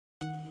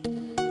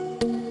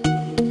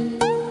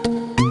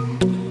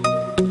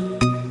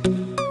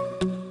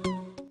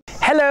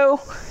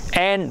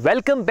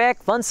Welcome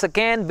back once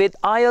again with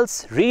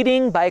IELTS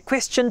reading by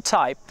question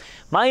type.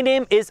 My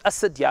name is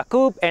Asad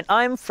Yaqub and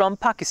I'm from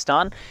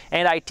Pakistan,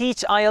 and I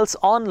teach IELTS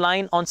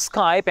online on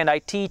Skype, and I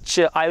teach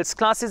IELTS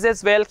classes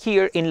as well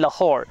here in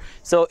Lahore.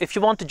 So if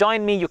you want to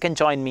join me, you can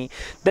join me.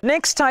 The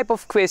next type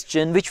of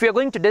question which we are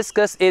going to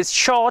discuss is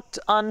short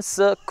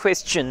answer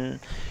question.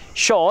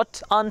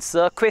 Short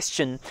answer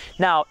question.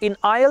 Now in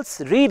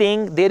IELTS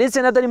reading there is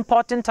another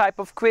important type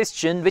of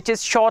question which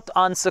is short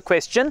answer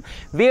question,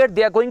 where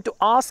they are going to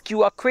ask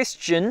you a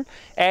question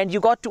and you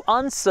got to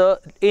answer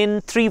in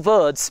 3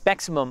 words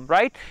maximum,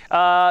 right?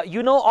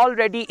 You know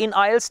already in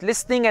IELTS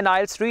listening and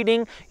IELTS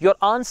reading your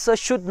answer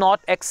should not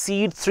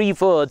exceed 3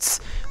 words.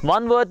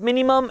 1 word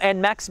minimum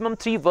and maximum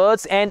 3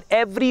 words, and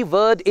every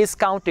word is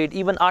counted,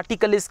 even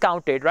article is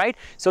counted, right?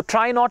 So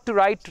try not to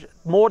write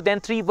more than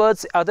 3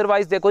 words,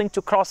 otherwise they're going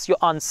to cross your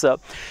answer.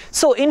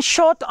 So in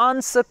short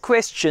answer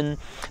question,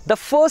 the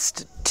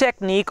first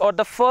technique or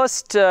the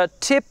first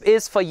tip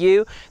is for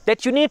you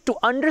that you need to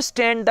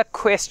understand the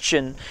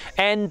question.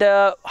 And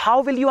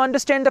how will you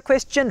understand the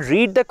question?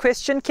 Read the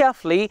question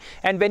carefully.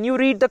 And when you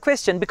read the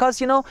question, because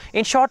you know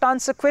in short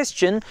answer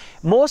question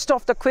most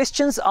of the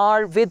questions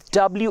are with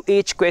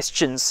WH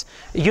questions.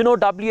 You know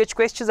WH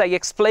questions, I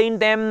explained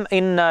them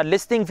in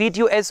listening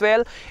video as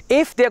well.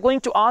 If they're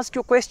going to ask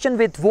you a question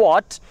with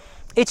what,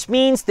 it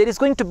means there is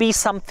going to be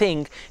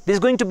something, there's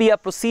going to be a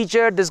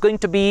procedure, there's going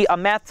to be a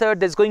method,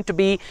 there's going to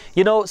be,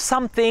 you know,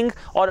 something,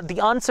 or the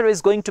answer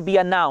is going to be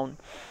a noun.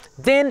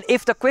 Then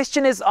if the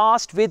question is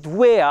asked with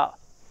where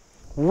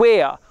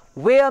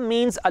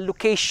means a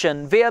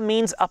location, where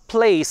means a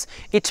place.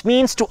 It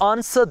means to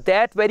answer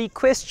that very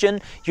question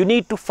you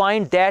need to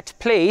find that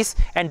place,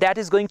 and that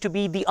is going to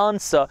be the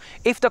answer.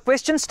 If the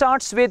question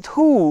starts with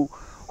who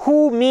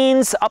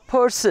means a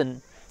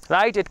person,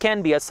 right? It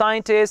can be a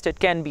scientist, it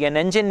can be an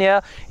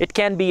engineer, it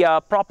can be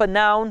a proper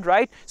noun,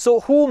 right?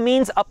 So who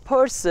means a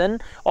person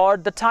or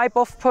the type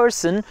of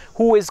person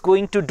who is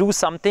going to do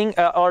something,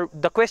 or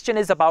the question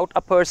is about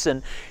a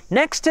person.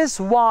 Next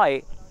is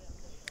why.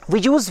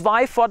 We use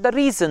why for the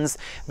reasons.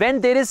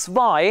 When there is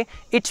why,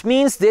 it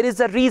means there is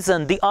a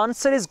reason. The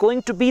answer is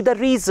going to be the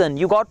reason.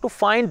 You got to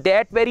find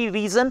that very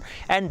reason,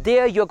 and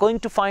there you're going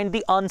to find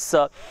the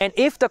answer. And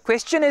if the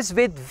question is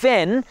with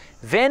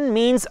when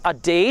means a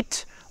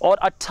date or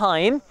a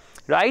time,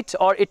 right?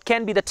 Or it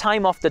can be the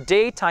time of the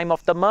day, time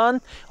of the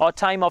month, or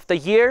time of the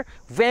year.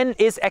 When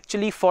is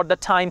actually for the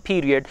time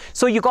period.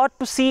 So you got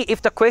to see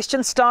if the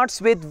question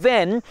starts with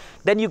when,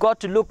 then you got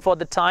to look for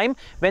the time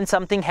when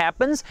something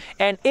happens.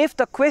 And if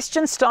the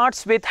question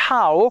starts with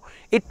how,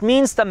 it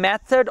means the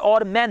method or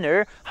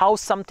manner how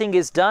something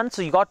is done.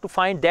 So you got to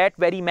find that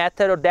very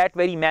method or that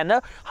very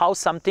manner how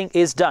something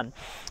is done.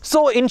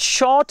 So in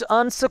short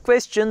answer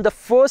question, the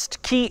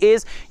first key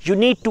is you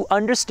need to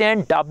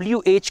understand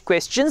WH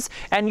questions,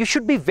 and you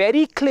should be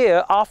very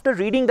clear after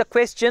reading the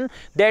question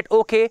that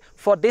okay,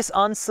 for this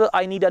answer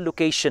I need a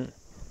location.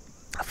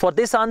 For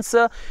this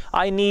answer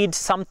I need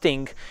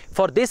something.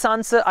 For this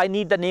answer I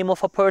need the name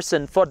of a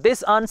person. For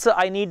this answer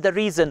I need the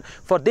reason.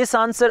 For this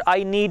answer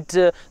I need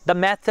the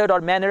method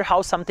or manner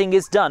how something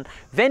is done.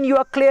 When you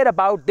are clear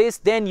about this,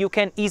 then you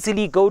can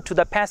easily go to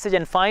the passage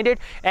and find it.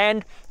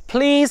 And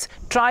please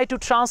try to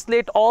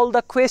translate all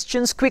the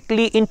questions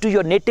quickly into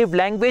your native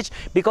language,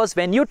 because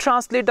when you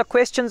translate the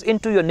questions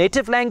into your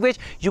native language,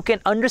 you can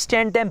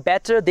understand them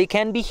better. They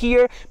can be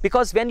here,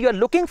 because when you are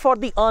looking for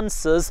the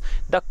answers,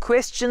 the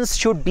questions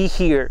should be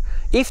here.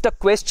 If the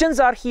questions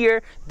are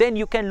here, then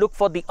you can look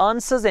for the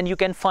answers and you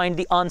can find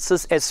the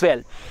answers as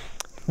well.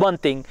 One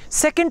thing.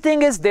 Second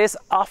thing is this: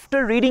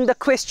 after reading the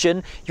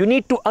question, you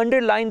need to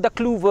underline the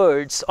clue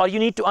words, or you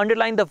need to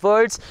underline the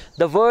words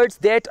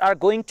that are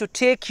going to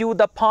take you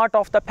the part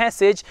of the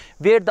passage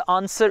where the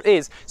answer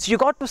is. So you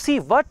got to see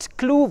what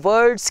clue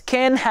words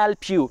can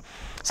help you.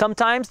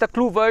 Sometimes the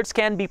clue words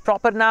can be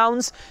proper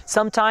nouns,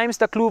 sometimes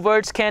the clue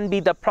words can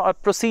be the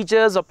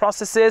procedures or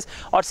processes,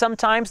 or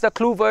sometimes the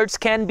clue words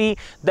can be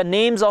the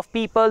names of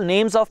people,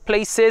 names of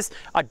places,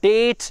 a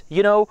date,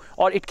 you know,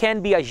 or it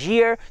can be a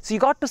year. So you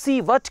got to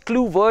see what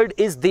clue word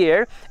is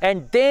there,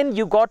 and then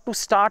you got to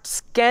start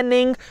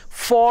scanning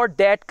for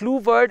that clue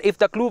word. If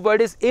the clue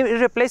word is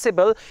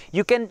irreplaceable,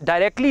 you can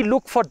directly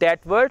look for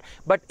that word,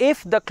 but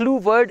if the clue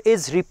word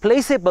is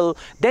replaceable,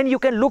 then you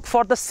can look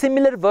for the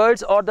similar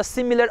words or the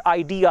similar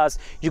ideas.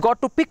 You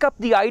got to pick up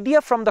the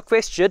idea from the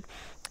question.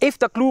 If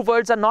the clue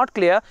words are not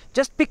clear,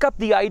 just pick up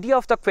the idea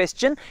of the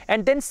question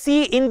and then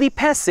see in the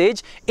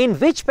passage in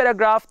which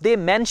paragraph they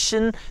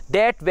mention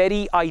that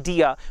very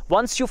idea.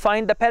 Once you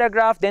find the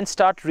paragraph, then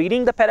start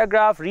reading the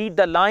paragraph, read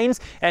the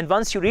lines, and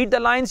once you read the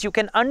lines, you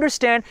can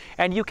understand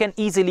and you can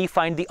easily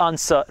find the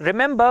answer.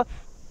 Remember,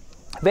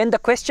 when the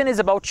question is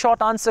about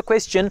short answer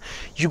question,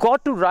 you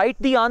got to write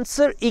the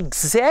answer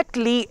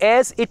exactly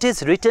as it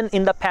is written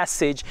in the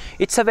passage.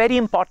 It's a very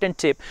important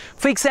tip.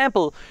 For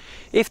example,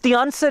 if the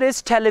answer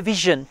is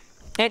television,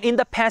 And in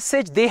the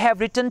passage, they have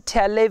written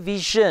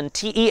television,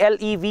 T-E-L-E-V-I-S-I-O-N.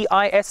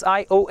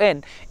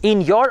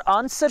 In your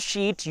answer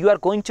sheet, you are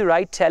going to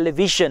write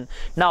television.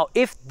 Now,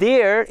 if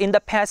there in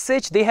the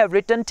passage, they have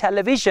written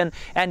television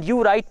and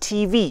you write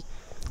TV,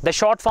 the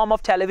short form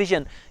of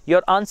television,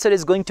 your answer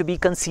is going to be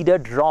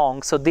considered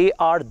wrong. So they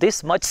are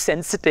this much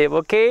sensitive,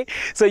 okay?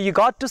 So you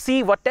got to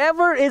see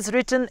whatever is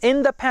written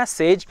in the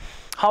passage,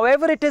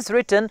 however it is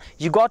written,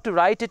 you got to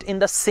write it in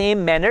the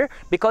same manner,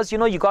 because you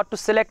know you got to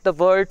select the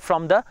word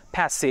from the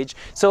passage.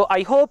 So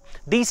I hope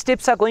these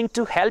tips are going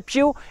to help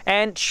you.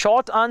 And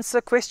short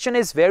answer question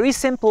is very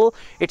simple.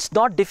 It's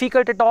not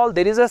difficult at all.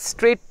 There is a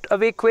straight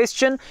away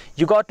question.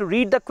 You got to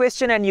read the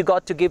question and you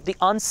got to give the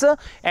answer,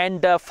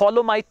 and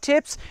follow my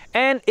tips.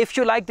 And if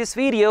you like this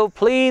video,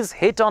 please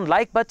hit on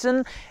like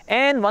button.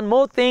 And one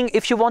more thing,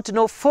 if you want to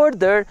know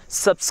further,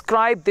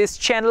 subscribe this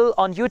channel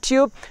on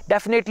YouTube.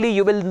 Definitely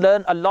you will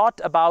learn a lot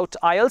about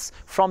IELTS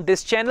from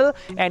this channel.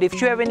 And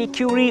if you have any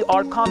query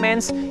or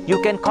comments,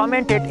 you can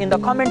comment it in the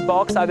comment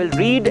box. I will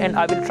read and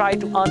I will try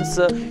to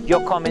answer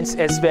your comments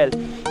as well.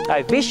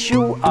 I wish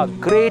you a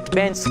great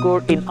band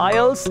score in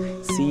IELTS.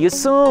 See you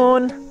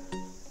soon.